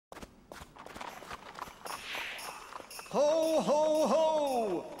Ho, ho,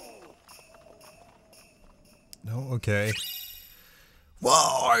 ho! No, okay.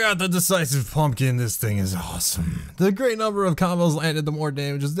 Whoa, I got the decisive pumpkin. This thing is awesome. The great number of combos landed, the more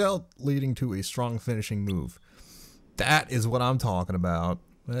damage is dealt, leading to a strong finishing move. That is what I'm talking about.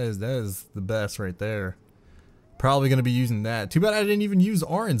 That is the best right there. Probably going to be using that. Too bad I didn't even use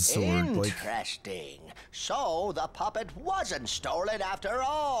Orin's sword. Interesting. So the puppet wasn't stolen after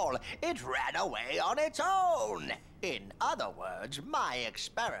all. It ran away on its own. In other words, my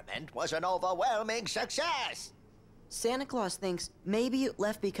experiment was an overwhelming success. Santa Claus thinks maybe it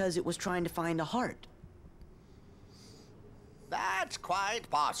left because it was trying to find a heart. That's quite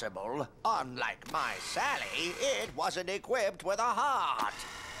possible. Unlike my Sally, it wasn't equipped with a heart.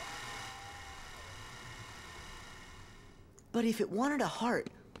 But if it wanted a heart,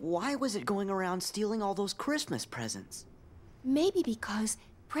 why was it going around stealing all those Christmas presents? Maybe because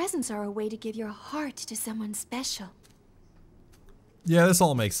presents are a way to give your heart to someone special. Yeah, this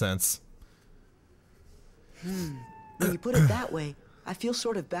all makes sense. When you put it that way, I feel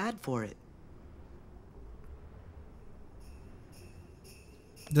sort of bad for it.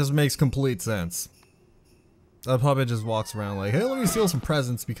 This makes complete sense. The puppet just walks around like, hey, let me steal some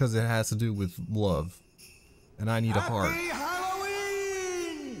presents because it has to do with love. And I need a heart. Happy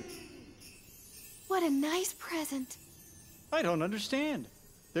Halloween! What a nice present. I don't understand.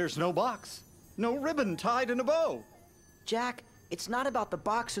 There's no box. No ribbon tied in a bow. Jack, it's not about the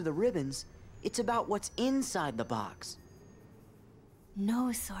box or the ribbons. It's about what's inside the box.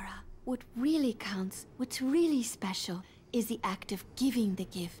 No, Sora. What really counts, what's really special, is the act of giving the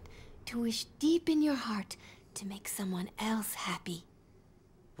gift, to wish deep in your heart to make someone else happy.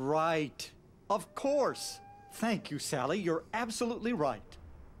 Right. Of course. Thank you, Sally. You're absolutely right.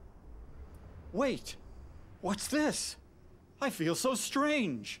 Wait. What's this? I feel so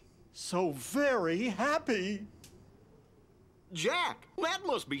strange. So very happy. Jack, that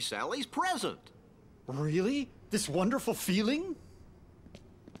must be Sally's present. Really? This wonderful feeling?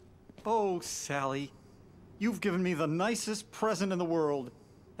 Oh, Sally. You've given me the nicest present in the world,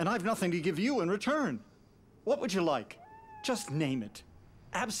 and I've nothing to give you in return. What would you like? Just name it.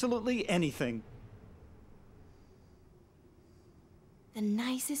 Absolutely anything. The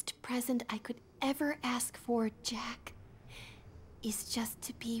nicest present I could ever ask for, Jack, is just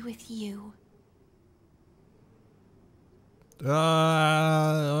to be with you. Okay.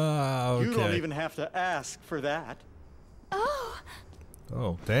 You don't even have to ask for that. Oh!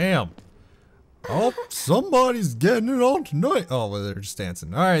 Oh, damn. Oh, somebody's getting it on tonight. Oh, well, they're just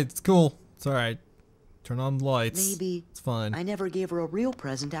dancing. All right, it's cool. It's all right. Turn on the lights. Maybe It's fine. I never gave her a real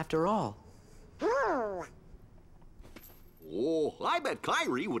present after all. Oh, I bet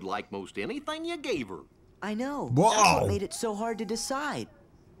Kyrie would like most anything you gave her. I know. Whoa. That's what made it so hard to decide.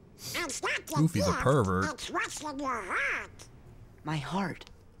 It's not the Goofy's a gift, pervert. It's what's in your heart. My heart.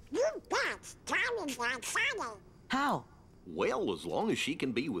 You bet. Tommy's not funny. How? Well, as long as she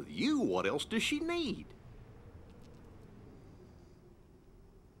can be with you, what else does she need?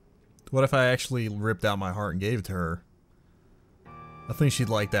 What if I actually ripped out my heart and gave it to her? I think she'd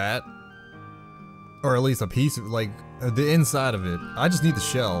like that. Or at least a piece of, like, the inside of it. I just need the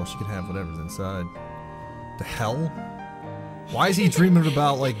shell. She can have whatever's inside. The hell? Why is he dreaming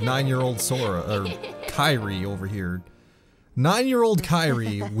about, like, 9-year-old Sora, or Kyrie over here? 9-year-old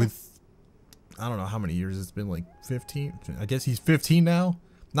Kyrie with, I don't know how many years it's been, like 15? I guess he's 15 now?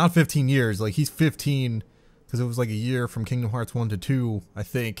 Not 15 years, like he's 15 because it was like a year from Kingdom Hearts 1 to 2, I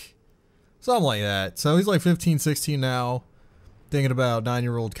think. Something like that. So he's like 15, 16 now, thinking about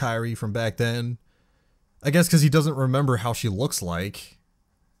 9-year-old Kyrie from back then. I guess because he doesn't remember how she looks like.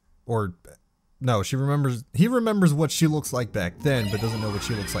 Or, no, he remembers what she looks like back then, but doesn't know what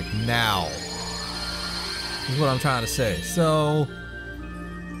she looks like now. Is what I'm trying to say. So,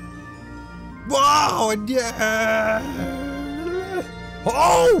 whoa, yeah.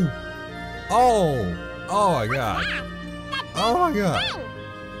 Oh, oh my God. Oh my God.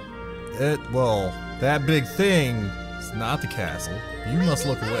 Well, that big thing is not the castle. You must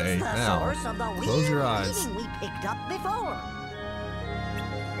look away now. Close your eyes. We picked up before.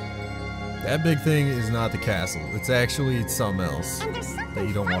 That big thing is not the castle. It's actually something else And there's that something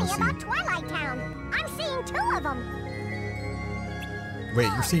you don't want to funny see. about Twilight Town. I'm seeing 2 of them. Wait,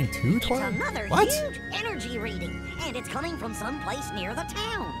 you're seeing 2 It's Twilight? another What? huge energy reading, and it's coming from someplace near the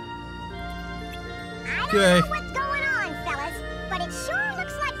town. I don't Okay. know what's going on, fellas, but it sure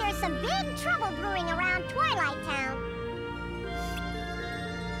looks like there's some big trouble brewing around Twilight Town.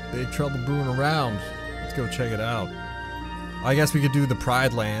 Big trouble brewing around. Let's go check it out. I guess we could do the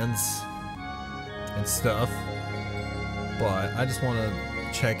Pride Lands and stuff, but I just want to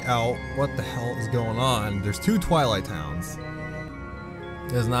check out what the hell is going on. There's 2 Twilight Towns.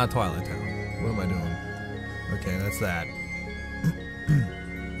 There's not a Twilight Town. What am I doing? Okay, that's that.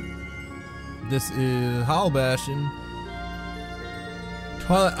 This is Hollow Bastion.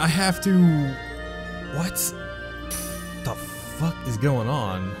 Twilight, I have to... What the fuck is going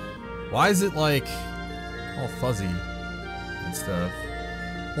on? Why is it like all fuzzy and stuff?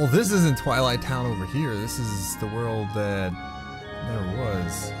 Well, this isn't Twilight Town over here. This is the world that never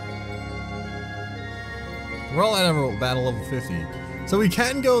was. We're all at battle level 50. So we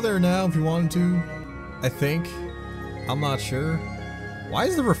can go there now if we wanted to, I think. I'm not sure. Why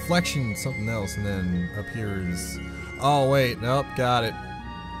is the reflection something else and then up here is... Oh wait, nope, got it.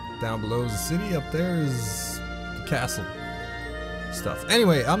 Down below is the city, up there is the castle stuff.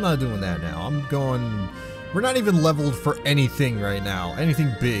 Anyway, I'm not doing that now. I'm going... We're not even leveled for anything right now.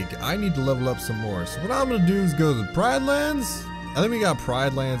 Anything big. I need to level up some more. So what I'm going to do is go to the Pride Lands. I think we got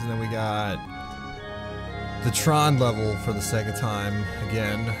Pride Lands and then we got the Tron level for the second time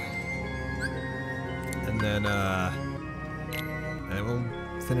again. And then and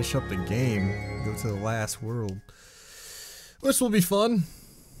we'll finish up the game. Go to the last world. Which will be fun.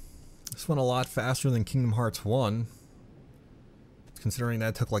 This went a lot faster than Kingdom Hearts 1. Considering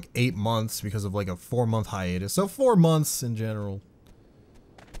that took like 8 months because of like a 4-month hiatus. So 4 months in general.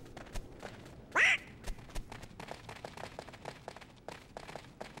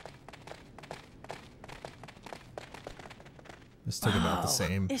 This took about the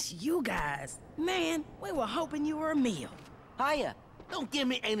same. It's you guys. Man, we were hoping you were a meal. Hiya. Don't give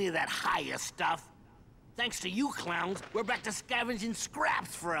me any of that higher stuff. Thanks to you clowns, we're back to scavenging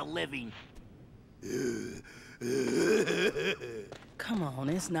scraps for a living. Come on,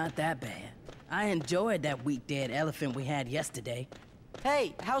 it's not that bad. I enjoyed that weak dead elephant we had yesterday.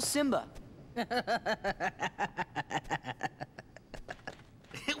 Hey, how's Simba?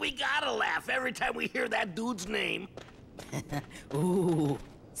 We gotta laugh every time we hear that dude's name. Ooh,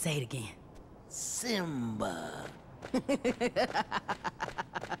 say it again. Simba.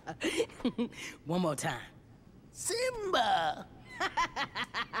 One more time. Simba.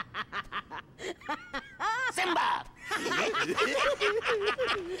 Simba.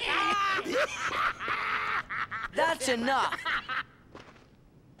 That's enough.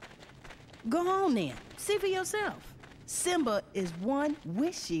 Go on then. See for yourself. Simba is one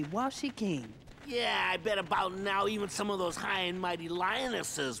wishy-washy king. Yeah, I bet about now even some of those high and mighty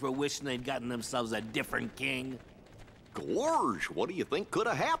lionesses were wishing they'd gotten themselves a different king. Gorge, what do you think could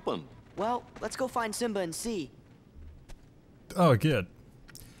have happened? Well, let's go find Simba and see. Oh, good.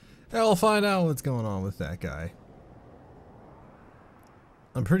 I'll find out what's going on with that guy.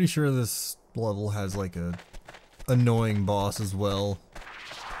 I'm pretty sure this level has like a annoying boss as well.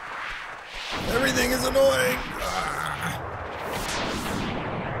 Everything is annoying!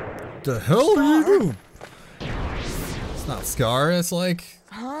 The hell are you doing? It's not Scar, it's like...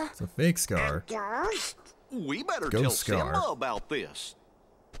 It's a fake Scar. We better Ghost tell Scar. Simba about this.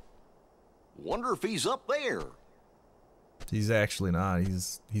 Wonder if he's up there. He's actually not.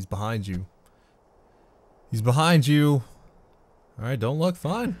 He's behind you. He's behind you. Alright, don't look.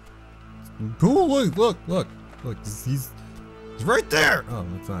 Fine. Cool, look. He's right there! Oh,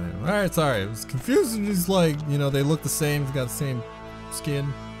 that's not him. Alright, sorry. It was confusing. He's like, you know, they look the same. He's got the same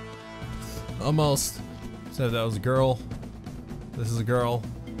skin. Almost. Said that was a girl. This is a girl.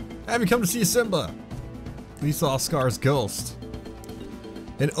 Have you come to see Simba? We saw Scar's ghost.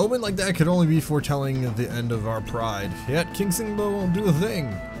 An omen like that could only be foretelling of the end of our pride. Yet King Simba won't do a thing.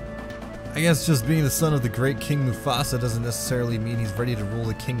 I guess just being the son of the great King Mufasa doesn't necessarily mean he's ready to rule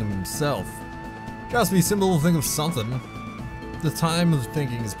the kingdom himself. Trust me, Simba will think of something. The time of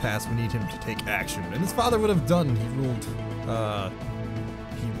thinking has passed. We need him to take action. And his father would have done. He ruled,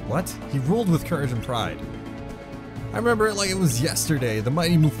 He ruled with courage and pride. I remember it like it was yesterday, the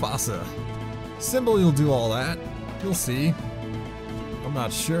mighty Mufasa. Simba will do all that. You'll see. I'm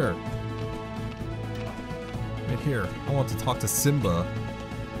not sure. Right here. I want to talk to Simba.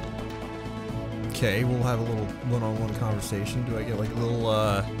 Okay, we'll have a little one-on-one conversation. Do I get like a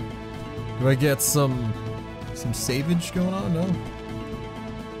little, do I get some savage going on? No?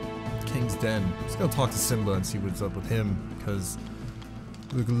 King's Den. Let's go talk to Simba and see what's up with him, because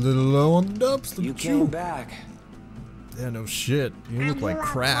we look a little low on the dumps. You came back. Yeah, no shit. You look like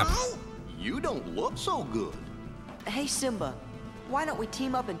crap. You don't look so good. Hey, Simba. Why don't we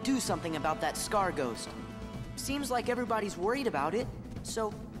team up and do something about that Scar ghost? Seems like everybody's worried about it,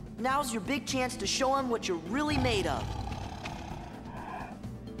 so now's your big chance to show him what you're really made of.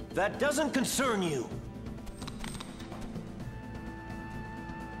 That doesn't concern you.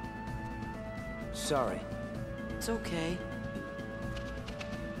 Sorry. It's okay.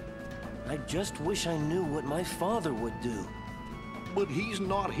 I just wish I knew what my father would do. But he's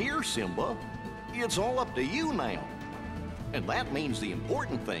not here, Simba. It's all up to you now. And that means the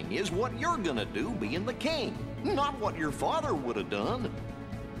important thing is what you're gonna do being the king, not what your father would have done.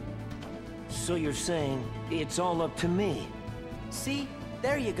 So you're saying it's all up to me? See?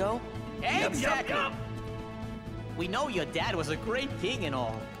 There you go. Exactly. We know your dad was a great king and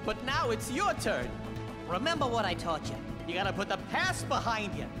all, but now it's your turn. Remember what I taught you. You gotta put the past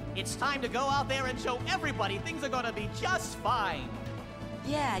behind you. It's time to go out there and show everybody things are gonna be just fine.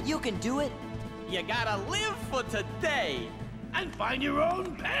 Yeah, you can do it. You gotta live for today. And find your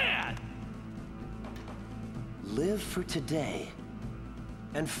own path. Live for today.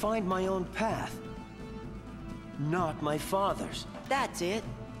 And find my own path. Not my father's. That's it.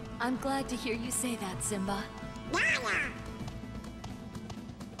 I'm glad to hear you say that, Simba.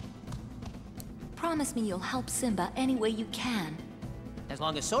 Promise me you'll help Simba any way you can. As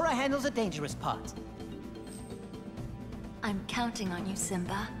long as Sora handles the dangerous part. I'm counting on you,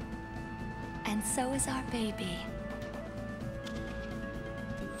 Simba. And so is our baby.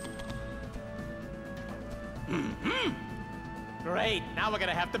 Great, now we're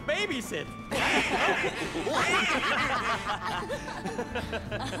gonna have to babysit.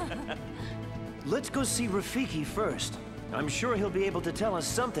 Let's go see Rafiki first. I'm sure he'll be able to tell us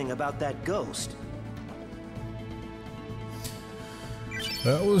something about that ghost.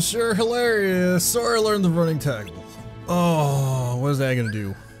 That was sure hilarious. Sora learned the running tackle. Oh, what is that gonna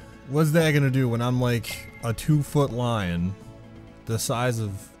do? What's that gonna do when I'm like a 2-foot lion, the size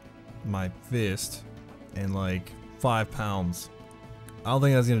of my fist, and like 5 pounds? I don't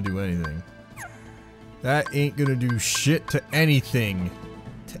think that's gonna do anything. That ain't gonna do shit to anything,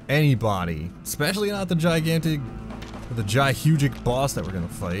 to anybody, especially not the Jihugic boss that we're gonna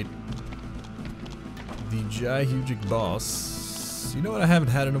fight. The Jihugic boss. You know what I haven't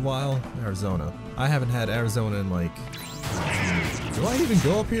had in a while? Arizona. I haven't had Arizona in like... Do I even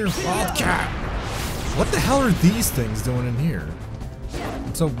go up here? Wildcat! What the hell are these things doing in here?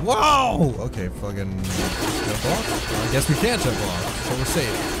 So, whoa! Okay, fucking jump off? I guess we can't jump off, so we're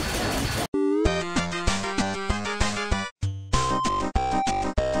safe.